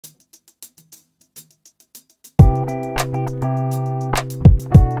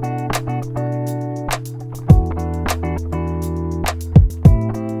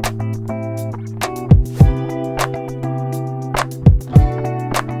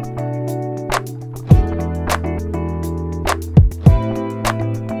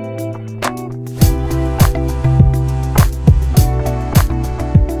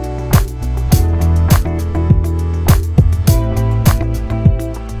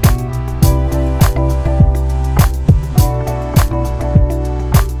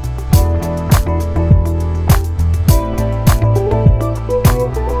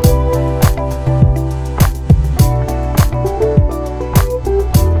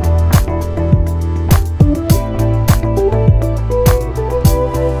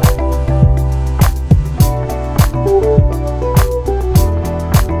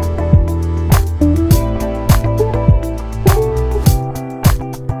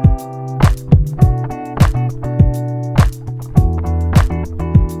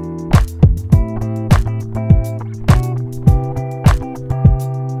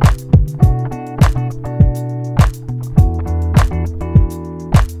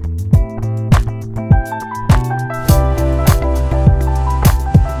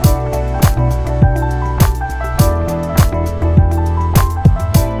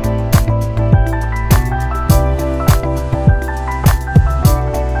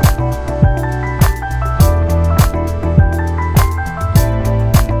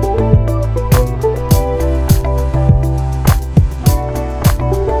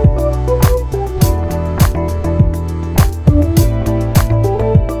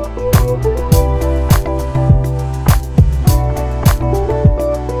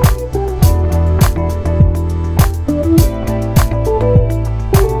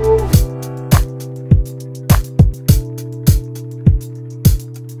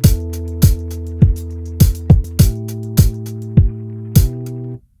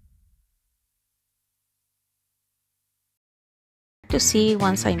to see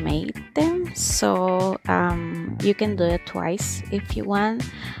once I made them, so you can do it twice if you want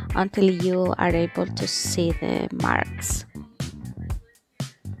until you are able to see the marks.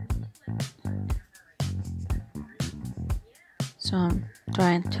 So I'm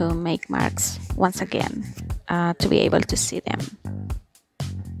trying to make marks once again to be able to see them.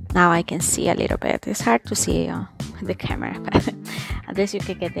 Now I can see a little bit. It's hard to see on the camera, but at least you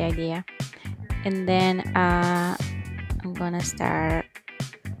can get the idea. And then I'm gonna start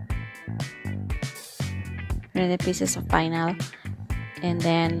putting the pieces of vinyl, and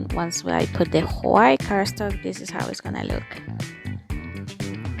then once I put the white cardstock, this is how it's gonna look.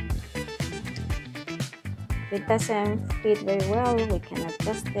 If it doesn't fit very well, we can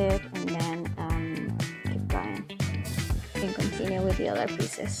adjust it and then keep going and continue with the other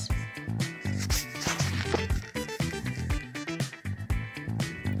pieces.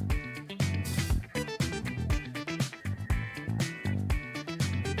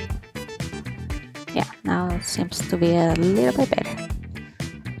 Yeah, now it seems to be a little bit better.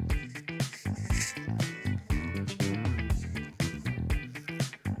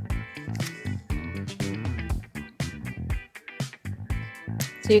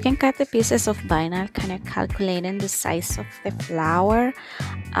 So you can cut the pieces of vinyl, kind of calculating the size of the flower,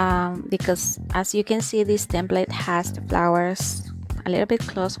 because as you can see, this template has the flowers a little bit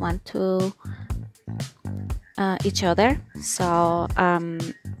close one to each other. So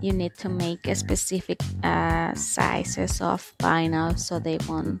you need to make a specific sizes of vinyl so they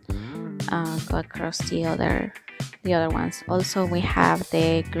won't go across the other ones. Also, we have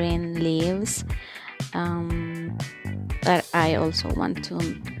the green leaves that I also want to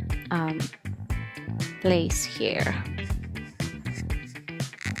place here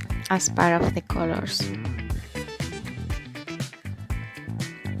as part of the colors.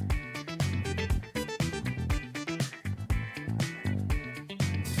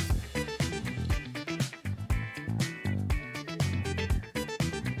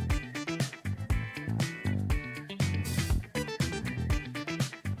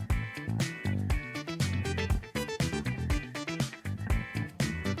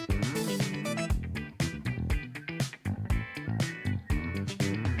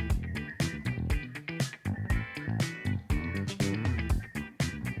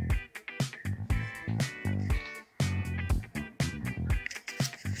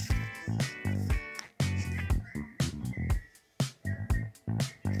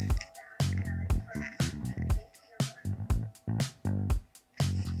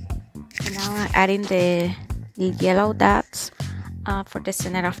 Now I'm adding the yellow dots for the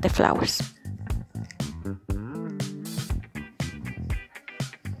center of the flowers.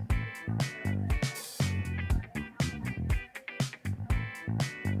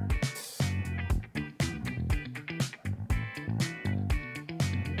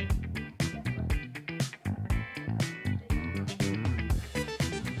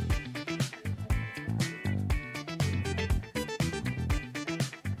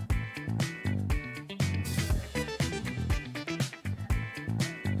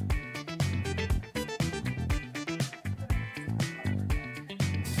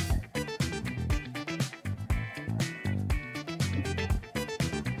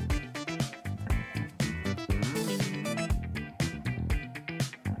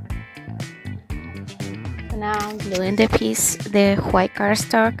 Now I'm gluing the white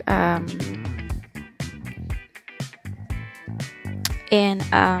cardstock,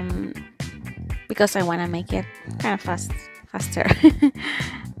 and because I want to make it kind of faster.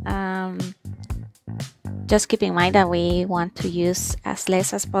 Just keep in mind that we want to use as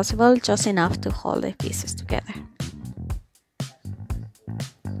less as possible, just enough to hold the pieces together.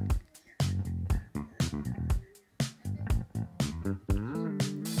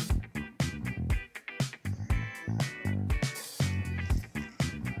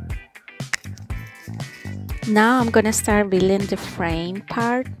 Now I'm gonna start building the frame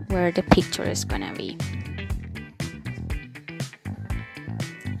part where the picture is gonna be.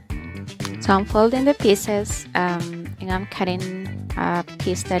 So I'm folding the pieces and I'm cutting a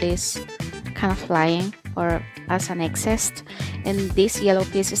piece that is kind of flying or as an excess, and this yellow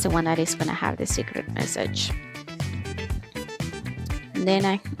piece is the one that is gonna have the secret message. And then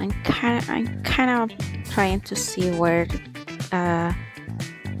I'm kind of trying to see where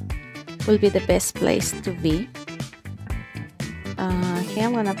will be the best place to be. Here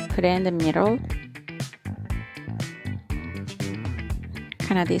I'm gonna put it in the middle,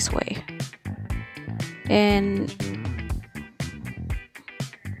 kind of this way, and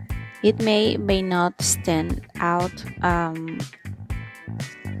it may not stand out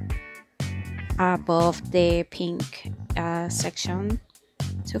above the pink section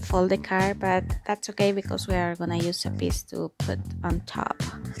to fold the card, but that's okay because we are gonna use a piece to put on top.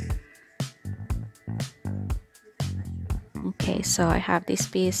 Okay, so I have this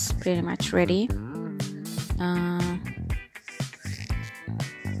piece pretty much ready.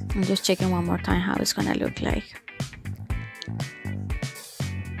 I'm just checking one more time how it's gonna look like.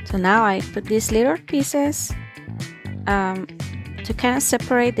 So now I put these little pieces to kind of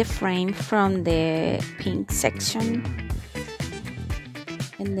separate the frame from the pink section,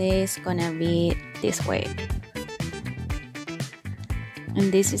 and this is gonna be this way,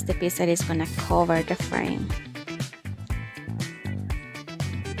 and this is the piece that is gonna cover the frame.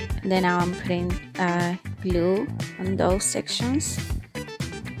 And then now I'm putting glue on those sections,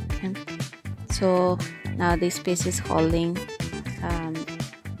 and so now this piece is holding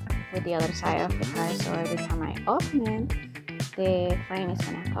with the other side of the card, so every time I open it, the frame is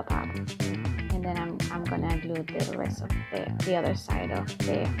gonna pop up, and then I'm gonna glue the rest of the other side of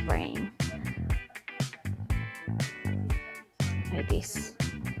the frame like this,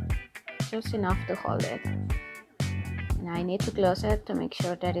 just enough to hold it. And I need to close it to make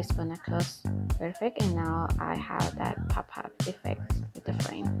sure that it's gonna close perfect, and now I have that pop-up effect with the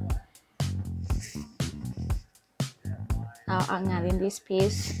frame. Now I'm adding this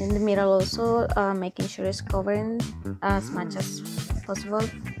piece in the middle also, making sure it's covering as much as possible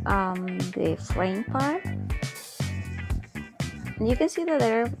the frame part. And you can see that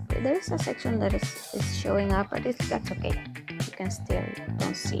there's a section that is showing up, but that's okay. You can still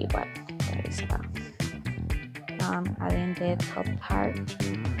don't see what that is about. Now I'm adding the top part.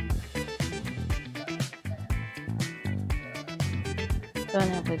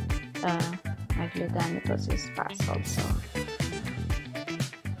 Done it with my glue gun because it's fast also.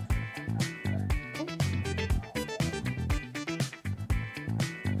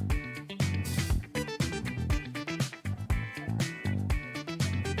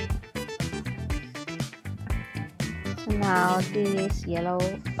 So now this yellow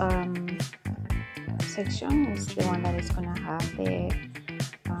section is the one that is gonna have the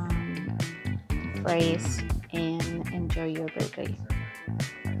phrase and enjoy your birthday.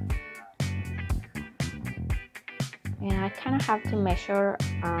 And I kind of have to measure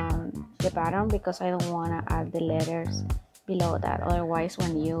the bottom because I don't want to add the letters below that, otherwise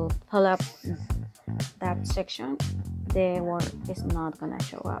when you pull up that section the word is not gonna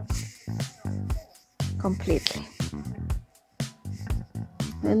show up completely.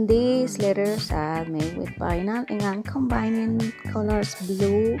 And these letters are made with vinyl, and I'm combining colors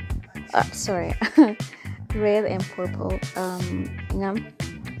blue, red and purple, and I'm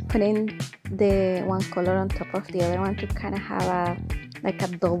putting the one color on top of the other one to kind of have a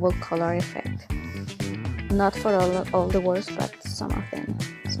double color effect. Not for all the words, but some of them.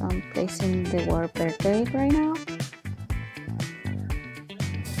 So I'm placing the word birthday right now.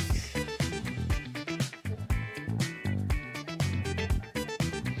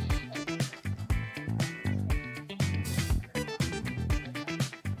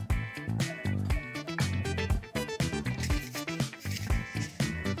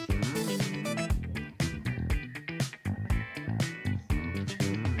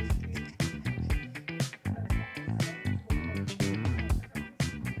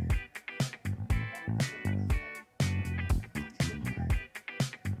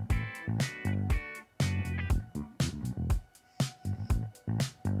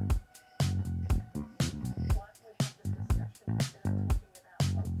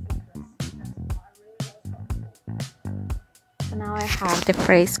 So now I have the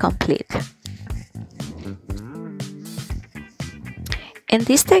phrase complete. And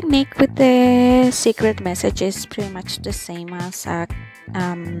this technique with the secret message is pretty much the same as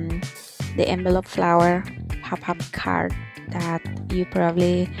the envelope flower pop-up card that you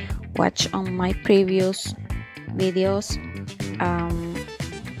probably watch on my previous videos.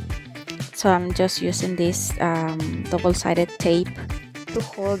 So I'm just using this double-sided tape to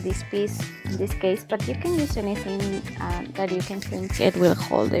hold this piece in this case, but you can use anything that you can think it will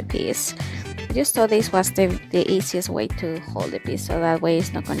hold the piece. I just thought this was the easiest way to hold the piece, so that way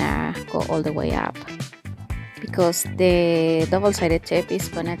it's not gonna go all the way up, because the double-sided tape is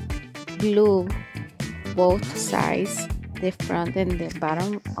gonna glue both sides, the front and the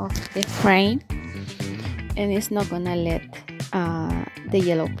bottom of the frame, and it's not gonna let the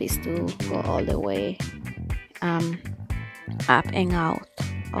yellow piece to go all the way up and out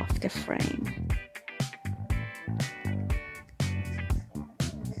of the frame.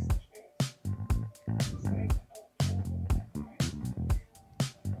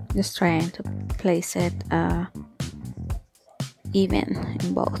 Just trying to place it even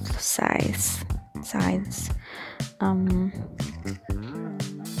in both sides. um,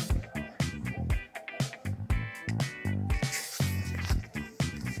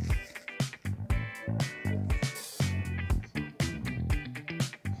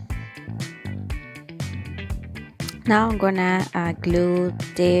 Now I'm gonna glue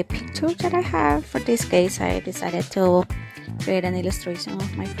the picture that I have. For this case, I decided to create an illustration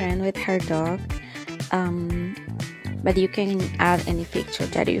of my friend with her dog. But you can add any picture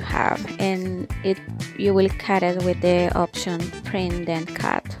that you have, and you will cut it with the option print then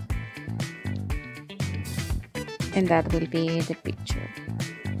cut, and that will be the picture.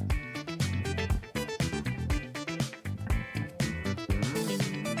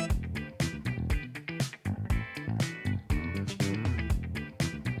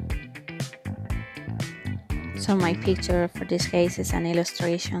 So my picture for this case is an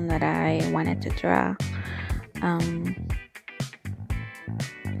illustration that I wanted to draw.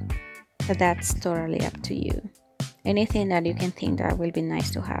 But that's totally up to you. Anything that you can think that will be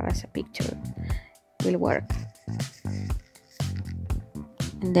nice to have as a picture will work.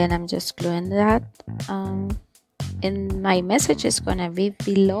 And then I'm just gluing that. And my message is gonna be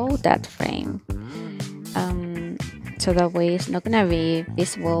below that frame. So that way it's not gonna be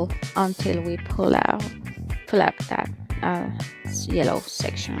visible until we pull up that yellow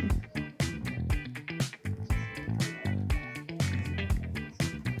section.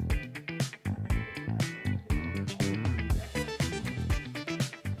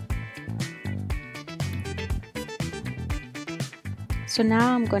 So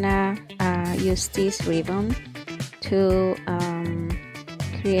now I'm gonna use this ribbon to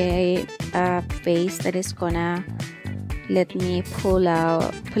create a face that is gonna let me pull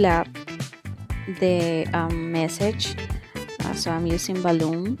up the message. So I'm using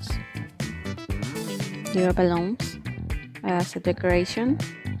balloons, little balloons as a decoration.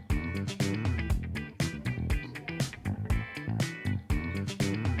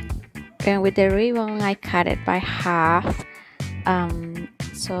 And with the ribbon I cut it by half,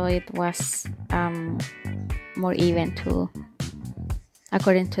 so it was more even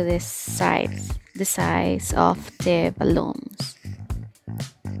according to the size of the balloons.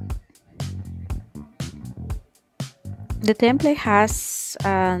 The template has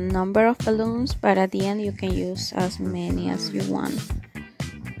a number of balloons, but at the end you can use as many as you want.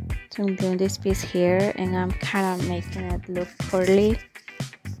 So I'm doing this piece here, and I'm kind of making it look curly,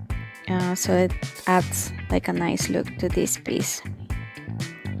 so it adds like a nice look to this piece.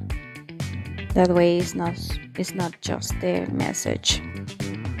 That way it's not just the message.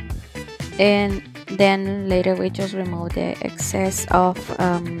 And then later we just remove the excess of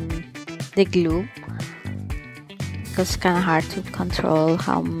the glue, because it's kind of hard to control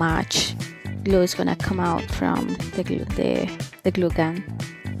how much glue is gonna come out from the glue gun.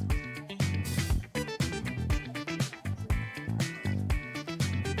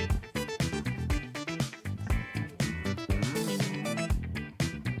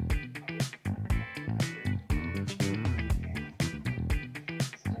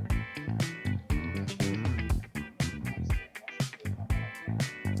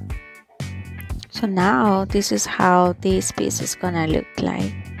 So now this is how this piece is gonna look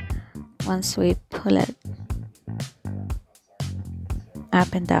like once we pull it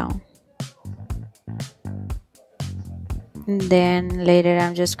up and down. And then later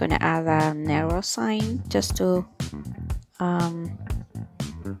I'm just gonna add a narrow sign just to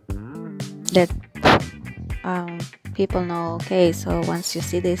let people know, okay, so once you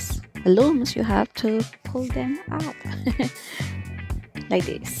see these balloons you have to pull them up like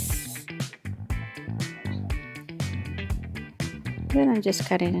this. Then I'm just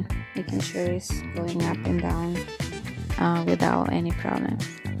cutting, making sure it's going up and down without any problems.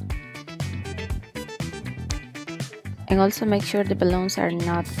 And also make sure the balloons are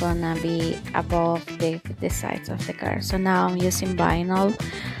not gonna be above the sides of the car. So now I'm using vinyl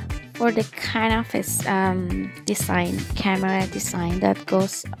for the kind of camera design that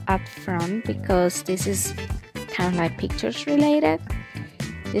goes up front, because this is kind of like pictures related,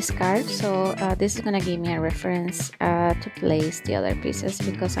 this card. So this is gonna give me a reference to place the other pieces,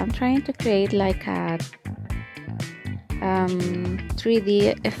 because I'm trying to create like a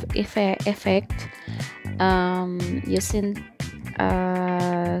 3D effect using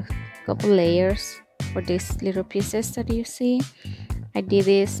a couple layers for these little pieces that you see. I did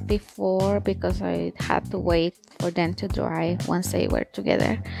this before because I had to wait for them to dry once they were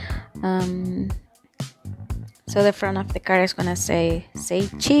together. So the front of the car is gonna say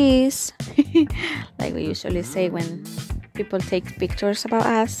cheese like we usually say when people take pictures about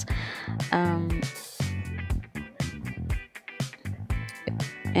us.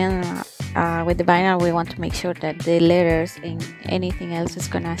 And with the vinyl we want to make sure that the letters and anything else is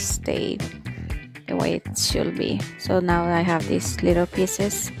gonna stay the way it should be. So now I have these little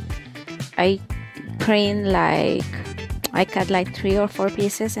pieces. I print like I cut like 3 or 4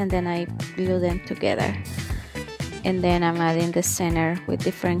 pieces and then I glue them together, and then I'm adding the center with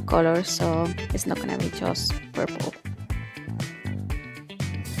different colors, so it's not gonna be just purple.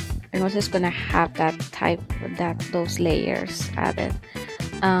 I'm also just gonna have those layers added.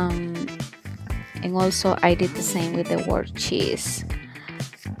 And also I did the same with the word cheese.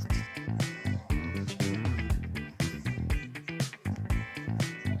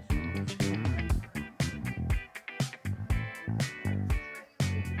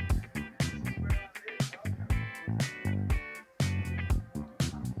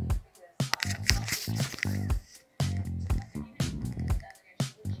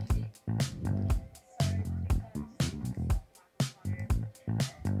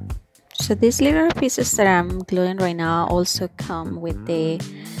 So these little pieces that I'm gluing right now also come with the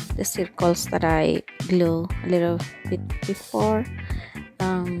circles that I glue a little bit before.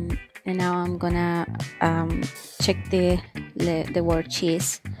 And now I'm gonna check the word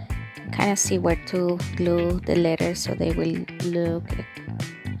cheese, kind of see where to glue the letters so they will look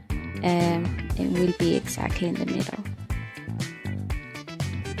and will be exactly in the middle.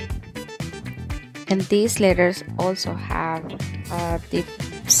 And these letters also have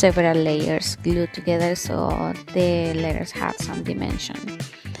several layers glued together, so the letters have some dimension.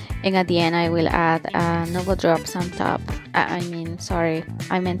 And at the end I will add Novo drops on top. I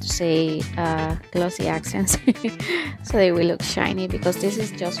meant to say glossy accents so they will look shiny, because this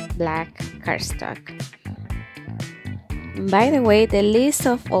is just black cardstock. By the way, the list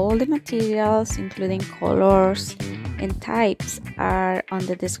of all the materials, including colors and types, are on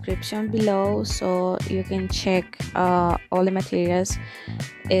the description below, so you can check all the materials,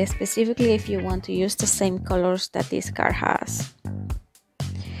 specifically if you want to use the same colors that this card has.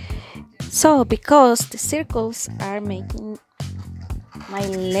 So because the circles are making my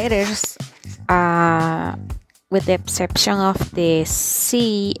letters, with the exception of the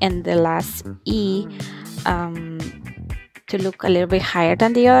C and the last E, to look a little bit higher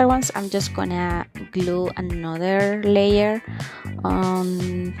than the other ones, I'm just gonna glue another layer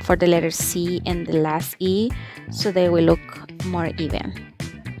for the letter C and the last E, so they will look more even.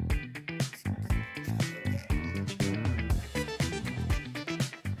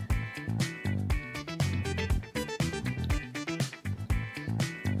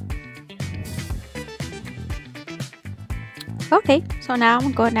 Okay, so now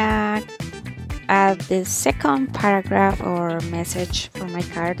I'm gonna add the second paragraph or message for my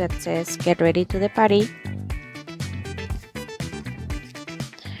card that says "Get ready to the party."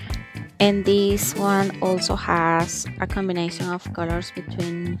 And this one also has a combination of colors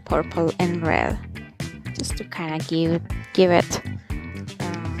between purple and red, just to kind of give it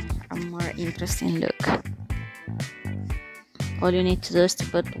a more interesting look. All you need to do is to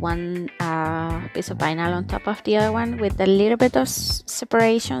put one piece of vinyl on top of the other one with a little bit of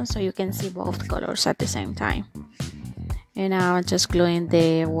separation so you can see both colors at the same time. And now I'm just gluing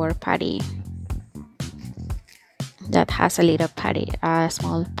the word party that has a little party, a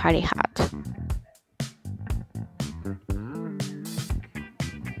small party hat.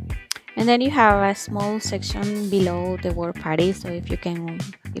 And then you have a small section below the word party, so if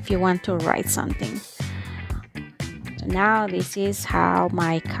you want to write something. So now this is how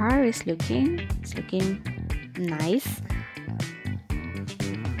my card is looking. It's looking nice,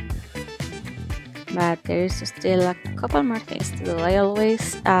 but there's still a couple more things to do. I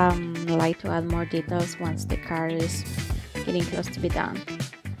always like to add more details once the card is getting close to be done.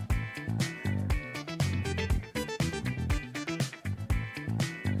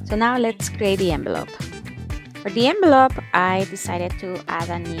 So now let's create the envelope. For the envelope, I decided to add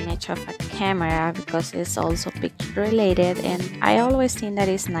an image of a camera because it's also picture related, and I always think that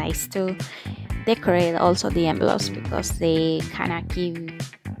it's nice to decorate also the envelopes because they kind of give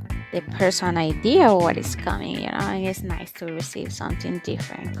the person an idea of what is coming, you know, and it's nice to receive something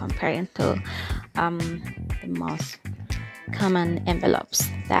different comparing to the most common envelopes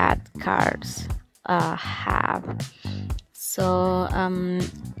that cards have. So I'm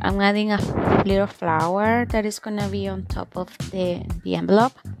adding a little flower that is gonna be on top of the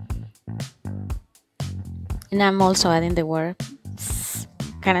envelope, and I'm also adding the words,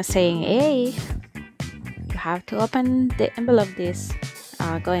 kind of saying, hey, you have to open the envelope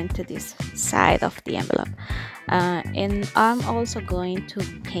going to this side of the envelope. And I'm also going to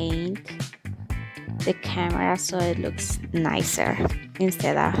paint the camera so it looks nicer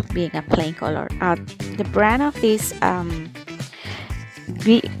instead of being a plain color. The brand of this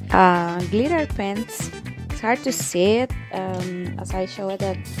glitter pens. It's hard to see it as I showed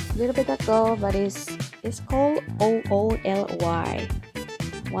it a little bit ago, but it's called OOLY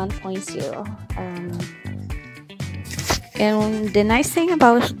 1.0. And the nice thing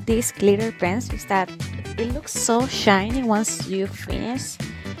about these glitter pens is that it looks so shiny once you finish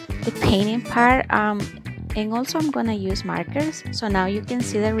the painting part. And also I'm gonna use markers, so now you can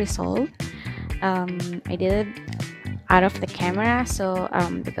see the result. I did it out of the camera, so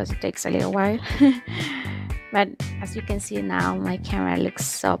because it takes a little while. But as you can see now, my camera looks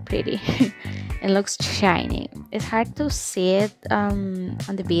so pretty. It looks shiny. It's hard to see it on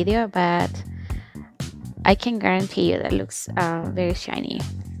the video, but I can guarantee you that it looks very shiny.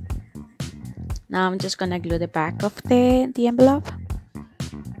 Now I'm just gonna glue the back of the envelope,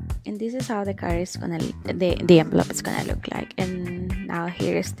 and this is how the card is gonna the envelope is gonna look like. And now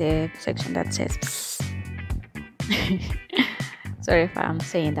here's the section that says sorry if I'm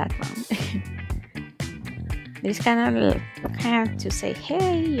saying that wrong. This kind of to say,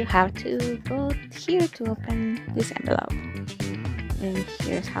 hey, you have to go here to open this envelope. And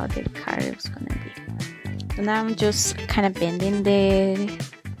here's how the card is gonna be. So now I'm just kind of bending the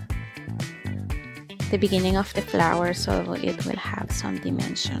beginning of the flower so it will have some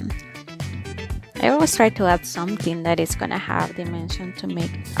dimension. I always try to add something that is gonna have dimension to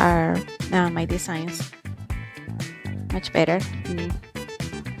make my designs much better.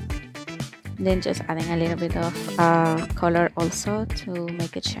 Then just adding a little bit of color also to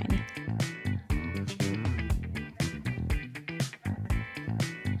make it shiny.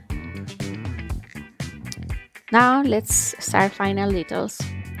 Now let's start final details.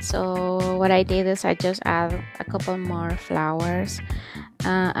 So what I did is I just add a couple more flowers.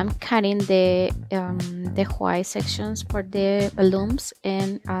 I'm cutting the white sections for the balloons,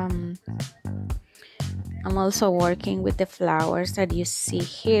 and I'm also working with the flowers that you see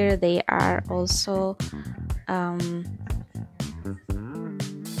here. They are also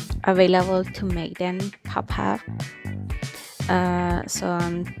available to make them pop up. So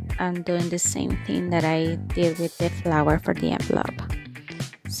I'm doing the same thing that I did with the flower for the envelope.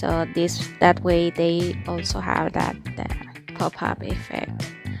 So that way they also have that pop-up effect,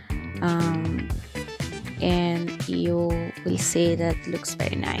 and you will see that looks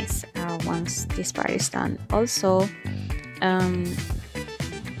very nice once this part is done. Also,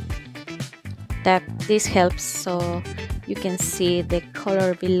 that this helps so you can see the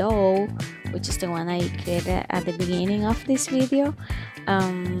color below, which is the one I created at the beginning of this video,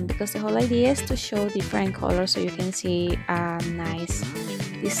 because the whole idea is to show different colors so you can see a nice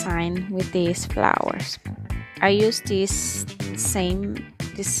design with these flowers. I use this same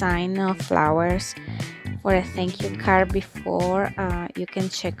design of flowers for a thank you card before. You can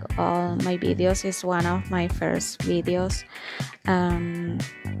check all my videos. It's one of my first videos, and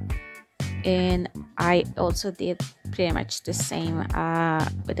I also did pretty much the same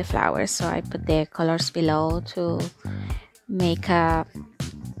with the flowers. So I put the colors below to make a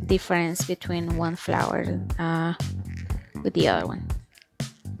difference between one flower with the other one.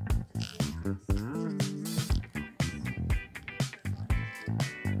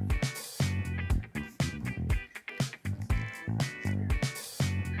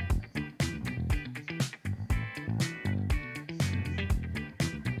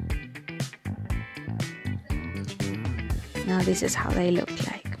 Now this is how they look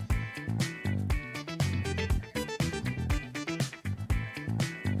like.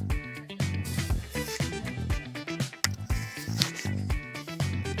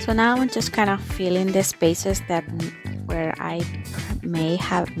 So now I'm just kind of filling the spaces where I may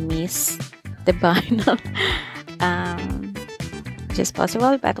have missed the vinyl, which is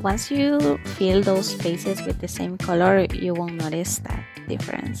possible, but once you fill those spaces with the same color, you won't notice that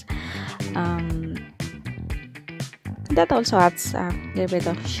difference. That also adds a little bit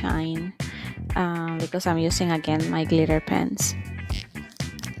of shine because I'm using again my glitter pens.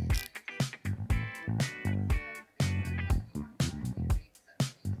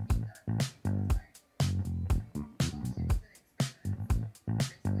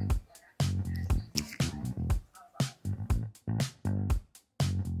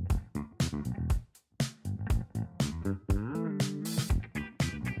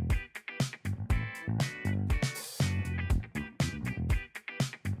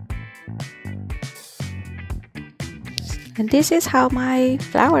 And this is how my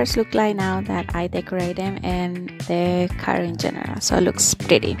flowers look like now that I decorate them and the card in general. So it looks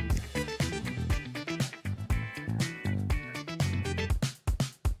pretty.